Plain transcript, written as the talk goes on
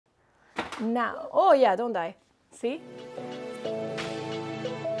Now, oh yeah, don't die. See?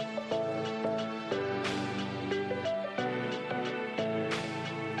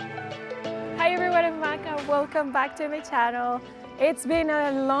 Hi everyone, I'm Maca. Welcome back to my channel. It's been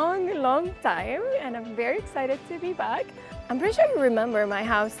a long time and I'm very excited to be back. I'm pretty sure you remember my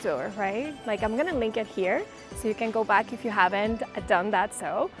house tour, right? Like, I'm gonna link it here so you can go back if you haven't done that.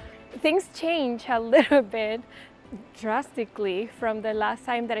 So things change a little bit drastically from the last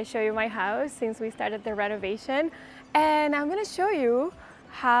time that I showed you my house since we started the renovation, and I'm gonna show you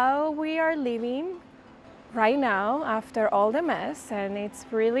how we are living right now after all the mess, and it's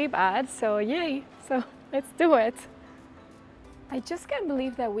really bad, so yay, so let's do it. I just can't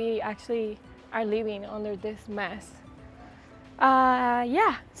believe that we actually are living under this mess.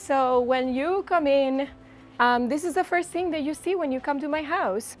 Yeah, so when you come in, this is the first thing that you see when you come to my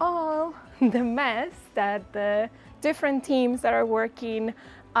house. All the mess that the different teams that are working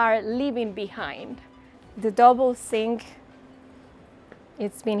are leaving behind. The double sink,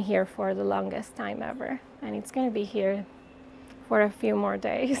 it's been here for the longest time ever, and it's gonna be here for a few more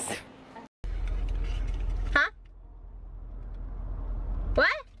days. Huh? What?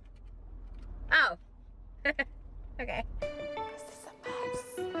 Oh. Okay. This is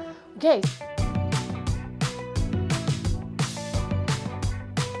a mess. Okay.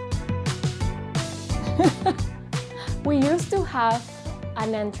 We used to have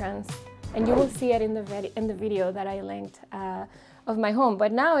an entrance, and you will see it in the video that I linked of my home,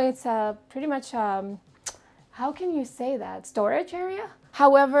 but now it's pretty much how can you say that, storage area.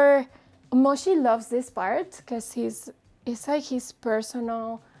 However, Moshi loves this part because it's like his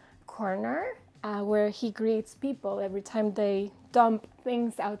personal corner where he greets people every time they dump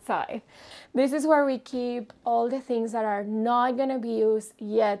things outside. This is where we keep all the things that are not gonna be used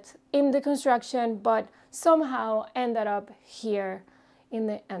yet in the construction, but somehow ended up here in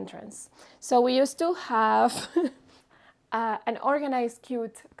the entrance. So we used to have an organized,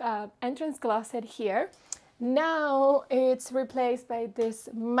 cute entrance closet here. Now it's replaced by this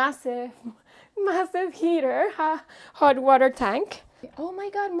massive heater, hot water tank. Oh my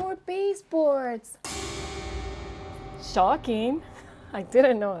God, more baseboards. Shocking. I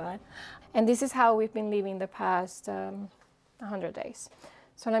didn't know that. And this is how we've been living the past 100 days.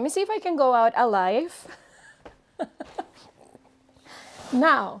 So let me see if I can go out alive.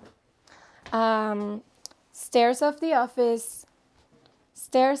 Now, stairs of the office,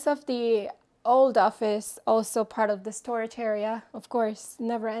 stairs of the old office, also part of the storage area, of course,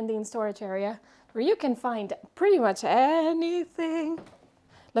 never-ending storage area, where you can find pretty much anything.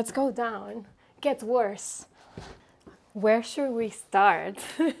 Let's go down. It gets worse. Where should we start?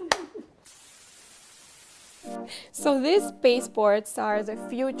 So these baseboards are the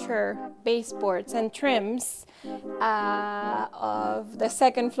future baseboards and trims of the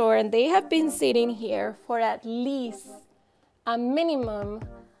second floor, and they have been sitting here for at least a minimum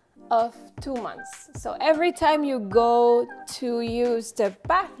of 2 months. So every time you go to use the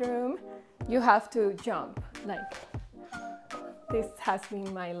bathroom, you have to jump. Like, this has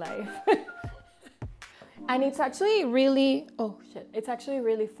been my life. And it's actually really, oh shit, it's actually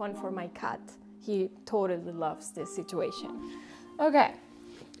really fun for my cat. He totally loves this situation. Okay,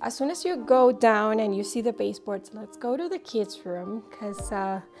 as soon as you go down and you see the baseboards, let's go to the kids' room because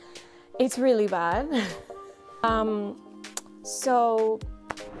it's really bad. So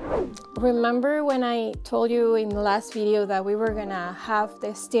remember when I told you in the last video that we were gonna have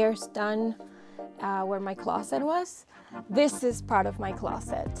the stairs done where my closet was? This is part of my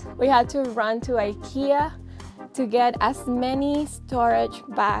closet. We had to run to IKEA to get as many storage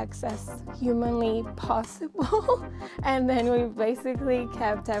bags as humanly possible. And then we basically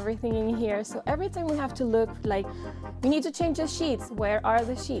kept everything in here. So every time we have to look, like, we need to change the sheets. Where are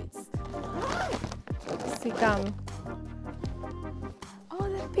the sheets? See, come. Oh,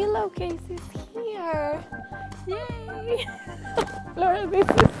 the pillowcase is here. Yay! Laura, this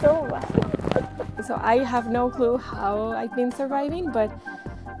is so bad. So I have no clue how I've been surviving, but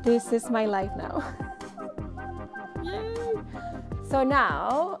this is my life now. Yay! So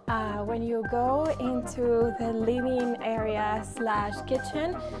now, when you go into the living area slash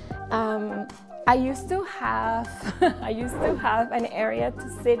kitchen, I used to have an area to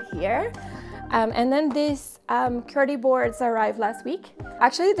sit here, and then these curdy boards arrived last week.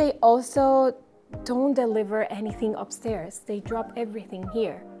 Actually, they also don't deliver anything upstairs. They drop everything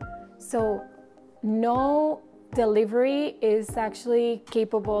here. So no delivery is actually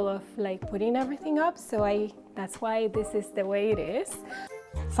capable of like putting everything up. So that's why this is the way it is.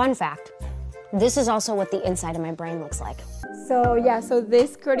 Fun fact, this is also what the inside of my brain looks like. So yeah, so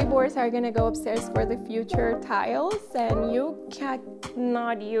these curdy boards are gonna go upstairs for the future tiles, and you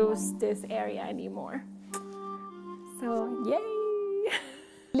cannot use this area anymore. So yay!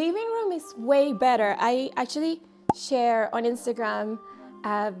 Living room is way better. I actually share on Instagram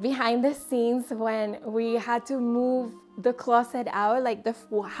behind the scenes when we had to move the closet out, like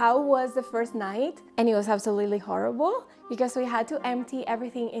how was the first night, and it was absolutely horrible because we had to empty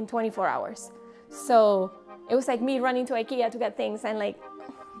everything in 24 hours. So it was like me running to IKEA to get things and like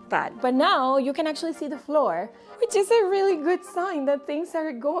that. But now you can actually see the floor, which is a really good sign that things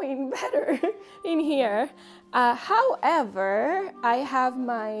are going better in here. However, I have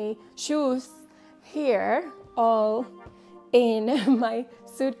my shoes here all in my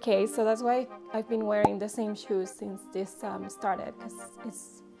suitcase, so that's why I've been wearing the same shoes since this started, because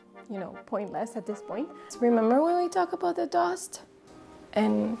it's, you know, pointless at this point. Remember when we talk about the dust?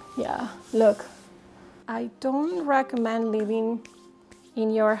 And yeah, look, I don't recommend living in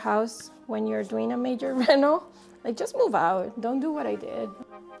your house when you're doing a major reno. Like, just move out. Don't do what I did.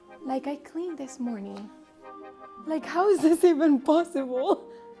 Like, I cleaned this morning. Like, how is this even possible?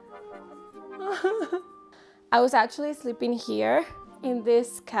 I was actually sleeping here in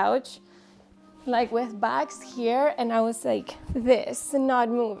this couch, like with bags here, and I was like this, not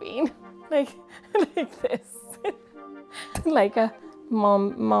moving, like this, like a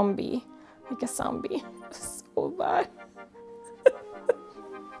zombie, like a zombie. So bad.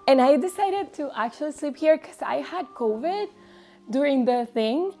 And I decided to actually sleep here because I had COVID during the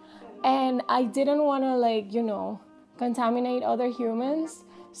thing, and I didn't want to, like, you know, contaminate other humans.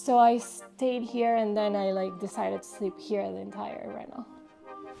 So I stayed here, and then I like decided to sleep here the entire reno.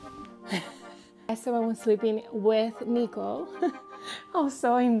 So I was sleeping with Nico,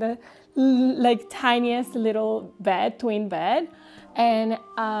 also in the like tiniest little bed, twin bed. And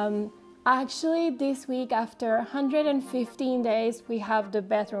actually this week, after 115 days, we have the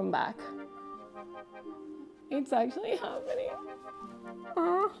bedroom back. It's actually happening.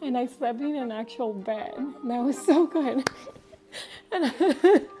 And I slept in an actual bed. That was so good.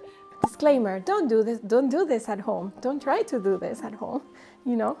 Disclaimer, don't do this at home. Don't try to do this at home.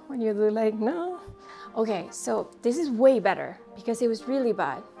 You know, when you do, like, no. Okay, so this is way better because it was really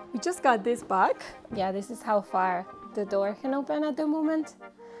bad. We just got this back. Yeah, this is how far the door can open at the moment.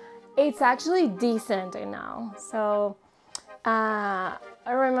 It's actually decent now. So I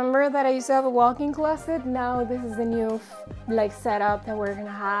remember that I used to have a walk-in closet. Now this is the new like setup that we're gonna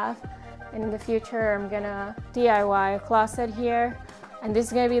have. And in the future, I'm gonna DIY a closet here. And this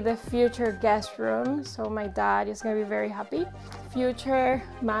is gonna be the future guest room. So my dad is gonna be very happy. Future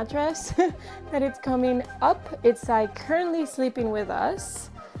mattress that it's coming up. It's like currently sleeping with us.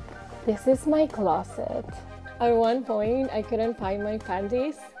 This is my closet. At one point, I couldn't find my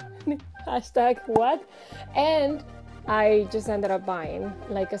panties. Hashtag what? And I just ended up buying,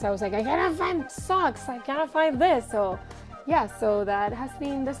 like, cause I was like, I cannot find socks. I cannot find this. So yeah, so that has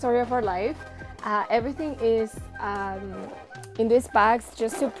been the story of our life. Everything is in these bags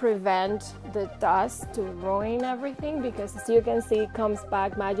just to prevent the dust to ruin everything, because as you can see, it comes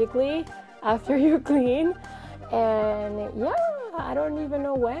back magically after you clean. And yeah, I don't even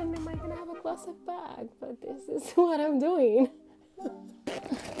know when am I gonna have a closet bag, but this is what I'm doing.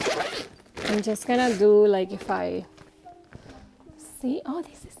 I'm just gonna do, like, if I see, oh,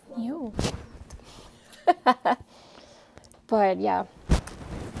 this is new. But yeah,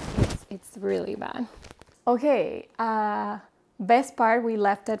 it's really bad. Okay, best part, we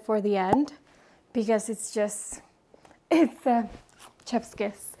left it for the end because it's a chef's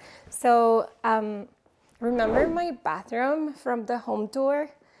kiss. So remember my bathroom from the home tour?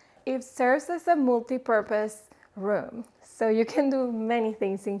 It serves as a multi-purpose room. So you can do many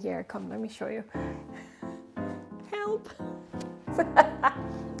things in here. Come, let me show you. Help.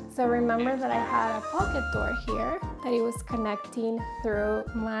 So remember that I had a pocket door here that it was connecting through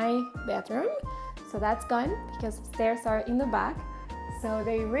my bedroom. So that's gone because stairs are in the back. So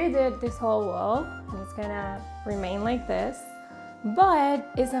they redid this whole wall and it's gonna remain like this. But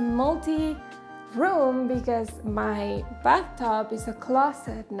it's a multi-room because my bathtub is a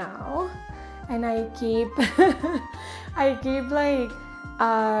closet now. And I keep, like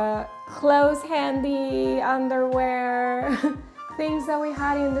clothes handy, underwear, things that we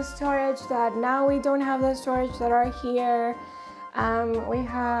had in the storage that now we don't have the storage that are here. We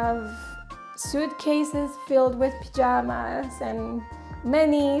have suitcases filled with pajamas and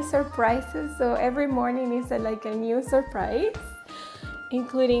many surprises. So every morning is like a new surprise,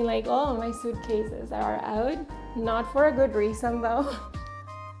 including like all of my suitcases that are out, not for a good reason though.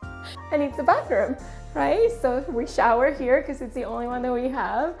 And it's a bathroom, right? So we shower here because it's the only one that we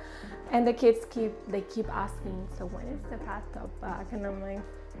have. And the kids keep asking, so when is the bathtub back? And I'm like,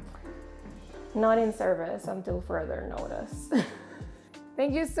 not in service until further notice.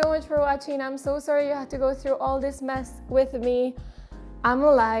 Thank you so much for watching. I'm so sorry you had to go through all this mess with me. I'm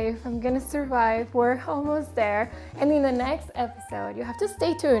alive, I'm gonna survive, we're almost there. And in the next episode, you have to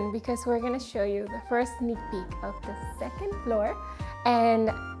stay tuned because we're gonna show you the first sneak peek of the second floor and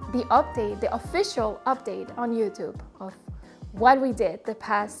the update, the official update on YouTube of what we did the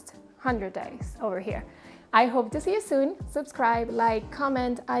past 100 days over here. I hope to see you soon. Subscribe, like,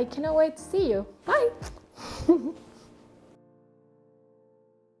 comment. I cannot wait to see you. Bye.